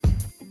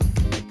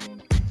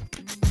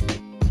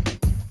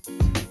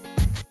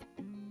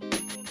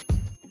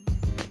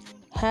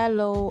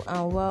Hello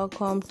and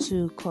welcome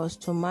to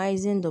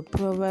Customizing the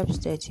Proverbs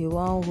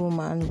 31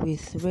 Woman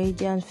with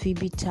Radiant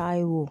Phoebe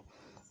Taiwo,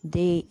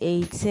 Day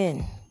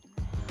 18.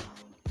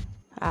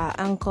 Our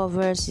anchor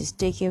verse is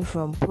taken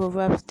from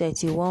Proverbs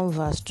 31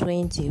 verse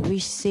 20,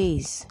 which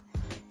says,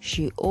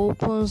 "She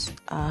opens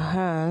her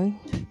hand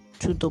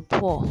to the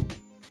poor.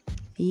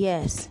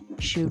 Yes,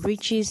 she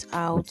reaches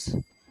out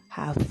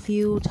her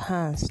filled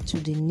hands to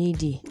the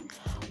needy,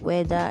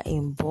 whether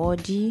in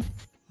body,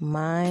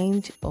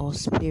 mind, or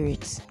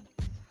spirit."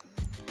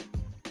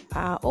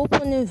 Our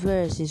opening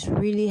verse is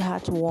really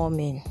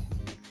heartwarming.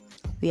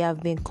 We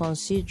have been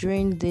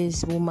considering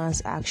this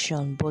woman's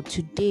action, but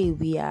today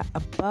we are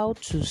about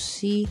to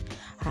see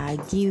her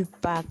give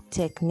back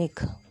technique.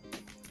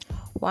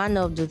 One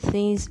of the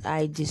things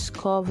I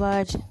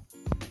discovered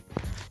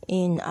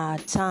in our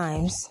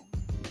times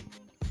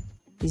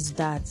is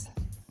that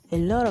a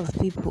lot of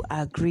people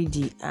are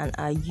greedy and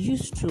are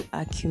used to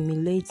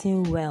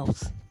accumulating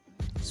wealth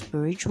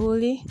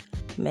spiritually,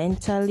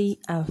 mentally,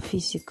 and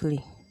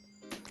physically.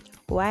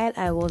 While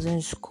I was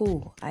in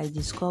school, I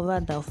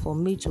discovered that for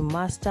me to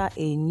master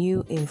a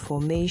new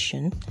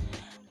information,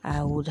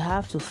 I would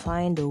have to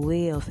find a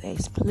way of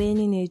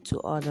explaining it to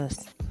others.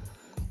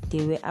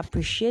 They were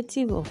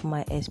appreciative of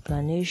my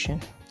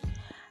explanation.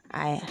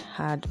 I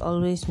had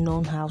always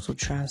known how to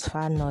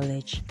transfer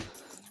knowledge.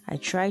 I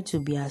tried to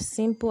be as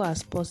simple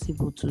as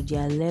possible to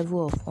their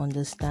level of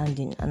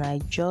understanding, and I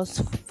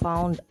just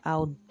found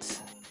out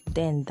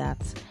then that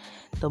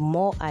the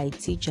more I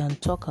teach and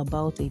talk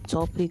about a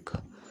topic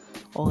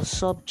or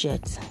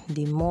subject,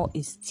 the more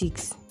it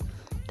sticks.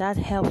 That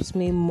helps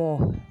me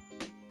more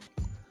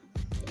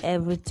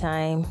every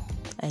time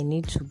I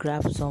need to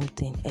grab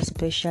something,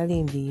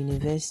 especially in the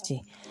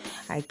university.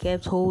 I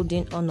kept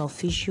holding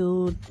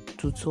unofficial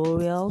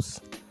tutorials,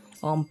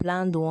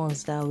 unplanned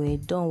ones that were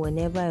done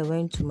whenever I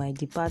went to my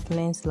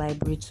department's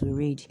library to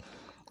read.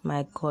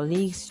 My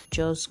colleagues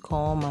just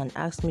come and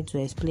ask me to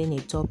explain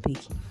a topic.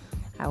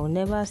 I will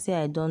never say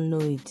I don't know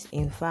it.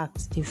 In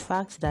fact, the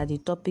fact that the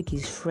topic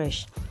is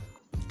fresh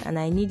and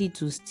I need it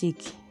to stick,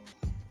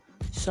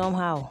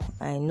 somehow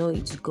I know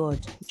it's God.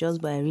 Just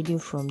by reading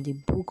from the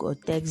book or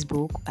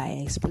textbook, I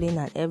explain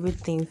and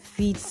everything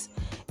fits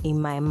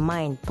in my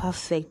mind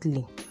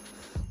perfectly.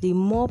 The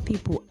more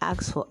people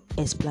ask for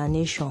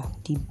explanation,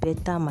 the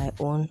better my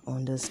own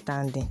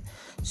understanding.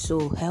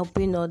 So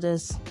helping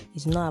others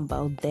is not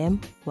about them,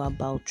 but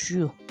about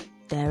you.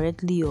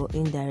 Directly or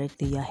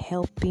indirectly, you're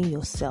helping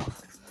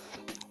yourself.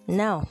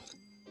 Now,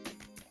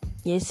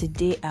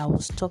 yesterday I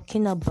was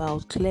talking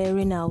about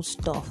clearing out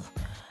stuff,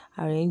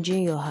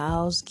 arranging your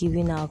house,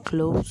 giving out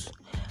clothes.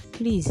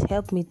 Please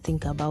help me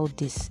think about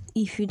this.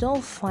 If you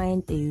don't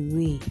find a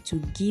way to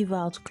give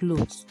out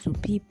clothes to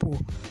people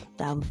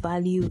that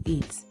value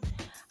it,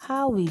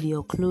 how will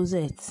your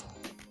closet,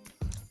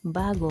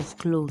 bag of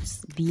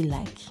clothes be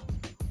like?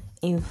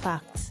 In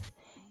fact,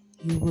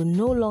 you will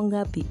no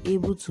longer be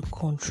able to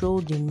control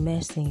the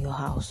mess in your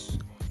house.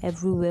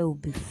 Everywhere will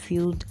be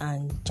filled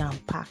and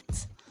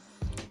jam-packed.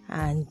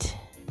 And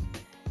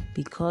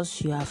because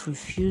you have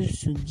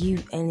refused to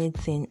give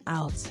anything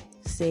out,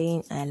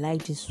 saying, "I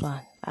like this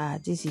one.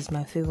 This is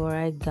my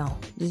favorite gown.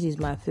 This is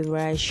my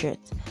favorite shirt."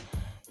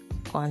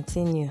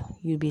 Continue.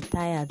 You'll be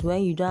tired.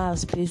 When you don't have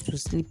space to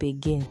sleep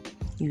again,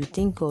 you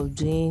think of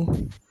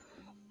doing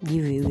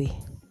giveaway.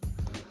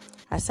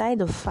 Aside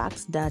the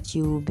fact that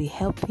you will be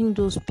helping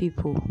those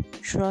people,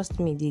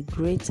 trust me, the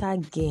greater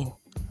gain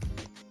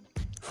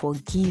for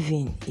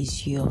giving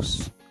is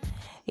yours.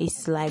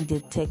 It's like the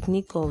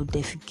technique of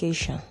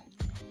defecation.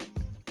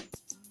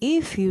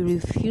 If you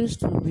refuse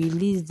to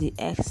release the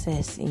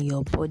excess in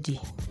your body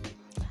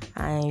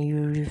and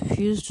you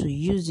refuse to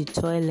use the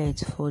toilet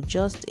for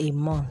just a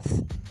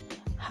month,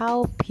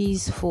 how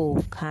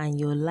peaceful can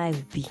your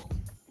life be?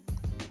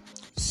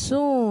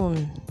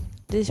 Soon,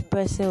 this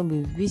person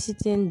will be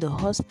visiting the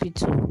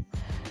hospital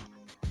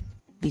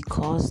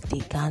because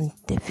they can't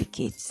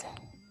defecate.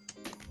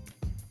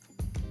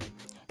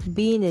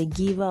 Being a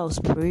giver of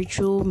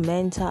spiritual,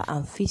 mental,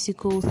 and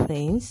physical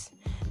things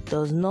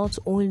does not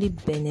only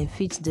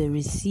benefit the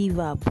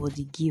receiver but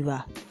the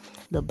giver.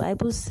 The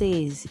Bible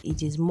says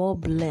it is more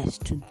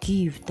blessed to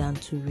give than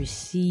to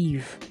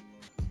receive.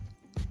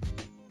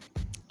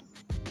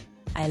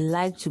 I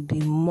like to be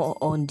more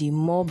on the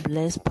more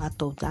blessed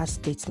part of that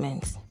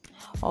statement.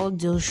 All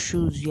those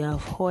shoes you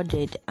have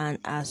hoarded and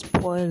are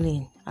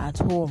spoiling at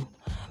home,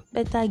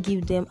 better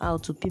give them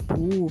out to people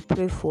who will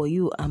pray for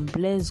you and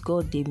bless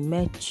God they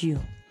met you.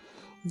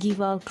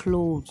 Give out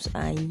clothes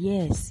and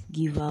yes,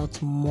 give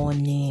out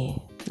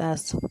money.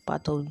 That's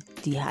part of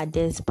the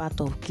hardest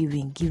part of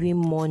giving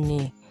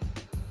money.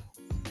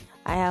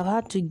 I have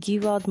had to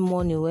give out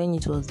money when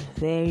it was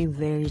very,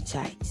 very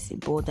tight,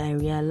 but I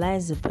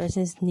realized the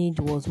person's need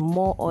was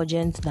more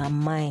urgent than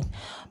mine.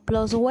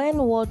 Plus, when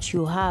what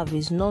you have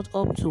is not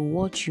up to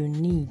what you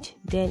need,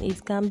 then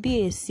it can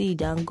be a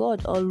seed and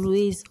God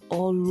always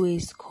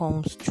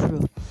comes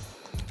through.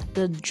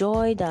 The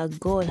joy that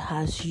God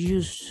has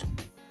used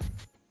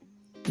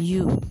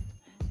you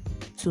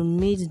to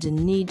meet the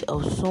need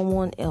of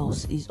someone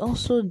else is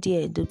also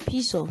there. The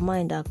peace of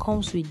mind that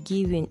comes with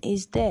giving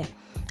is there.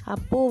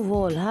 Above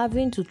all,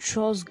 having to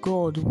trust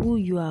God, who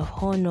you have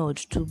honored,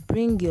 to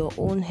bring your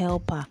own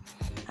helper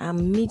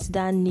and meet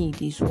that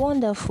need is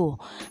wonderful.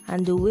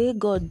 And the way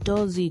God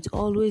does it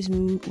always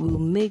will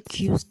make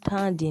you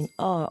stand in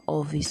awe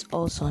of His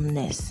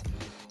awesomeness.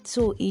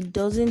 So it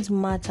doesn't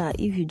matter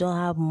if you don't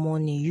have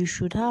money, you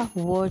should have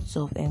words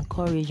of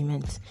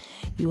encouragement.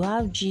 You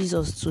have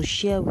Jesus to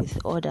share with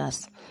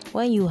others.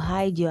 When you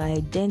hide your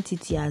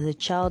identity as a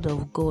child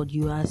of God,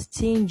 you are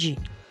stingy.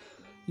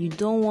 You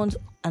don't want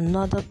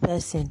another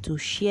person to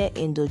share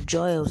in the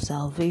joy of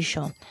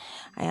salvation.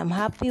 I am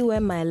happy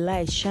when my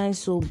light shines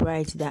so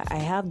bright that I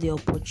have the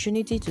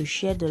opportunity to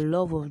share the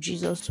love of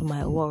Jesus to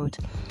my world.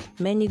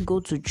 Many go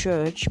to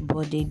church,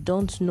 but they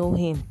don't know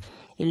Him.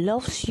 He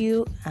loves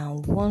you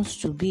and wants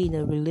to be in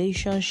a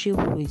relationship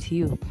with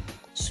you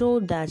so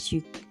that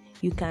you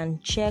can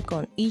check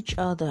on each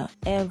other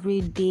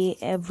every day,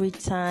 every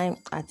time,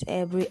 at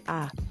every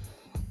hour.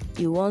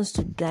 He wants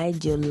to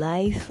guide your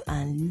life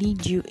and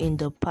lead you in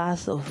the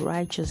path of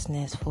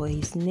righteousness for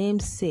His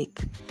name's sake.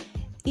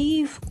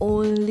 If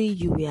only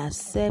you will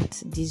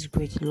accept this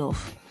great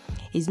love.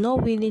 He's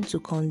not willing to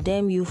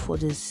condemn you for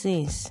the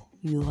sins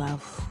you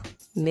have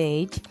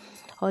made.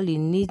 All He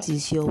needs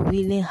is your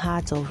willing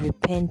heart of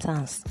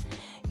repentance.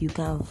 He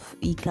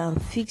can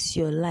fix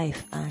your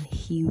life and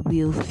He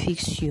will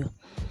fix you.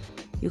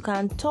 You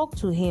can talk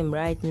to Him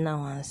right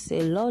now and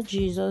say, Lord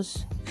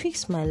Jesus,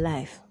 fix my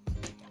life.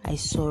 I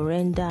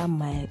surrender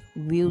my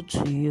will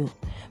to you.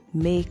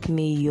 Make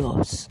me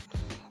yours.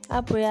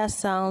 Our prayer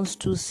sounds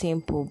too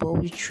simple, but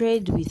we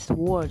trade with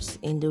words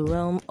in the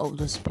realm of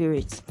the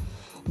Spirit.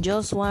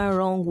 Just one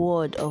wrong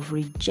word of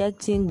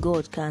rejecting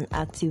God can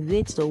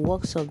activate the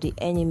works of the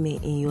enemy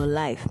in your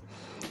life.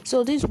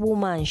 So this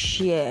woman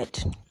shared,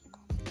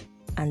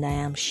 and I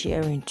am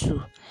sharing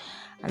too.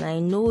 And I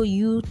know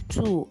you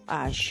too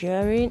are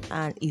sharing,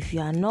 and if you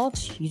are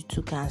not, you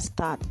too can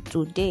start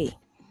today.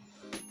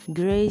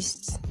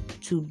 Grace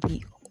to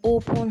be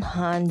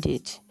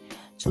open-handed,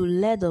 to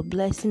let the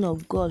blessing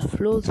of God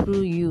flow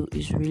through you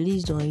is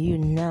released on you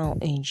now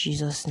in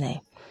Jesus' name.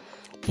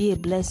 Be a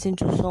blessing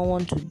to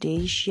someone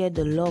today. Share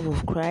the love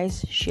of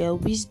Christ. Share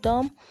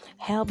wisdom.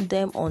 Help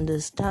them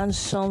understand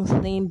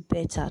something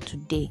better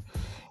today.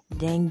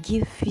 Then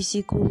give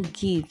physical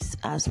gifts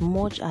as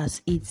much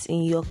as it's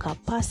in your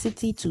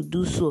capacity to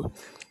do so.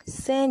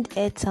 Send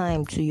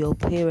airtime to your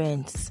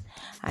parents.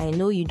 I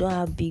know you don't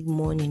have big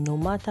money, no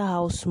matter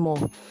how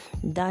small.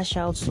 Dash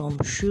out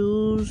some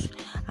shoes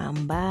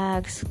and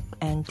bags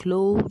and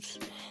clothes.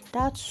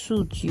 That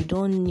suit you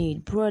don't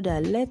need,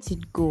 brother, let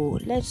it go.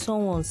 Let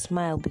someone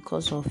smile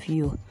because of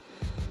you.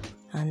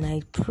 And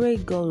I pray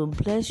God will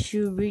bless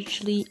you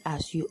richly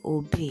as you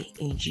obey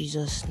in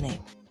Jesus' name.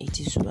 It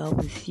is well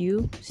with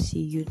you. See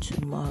you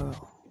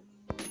tomorrow.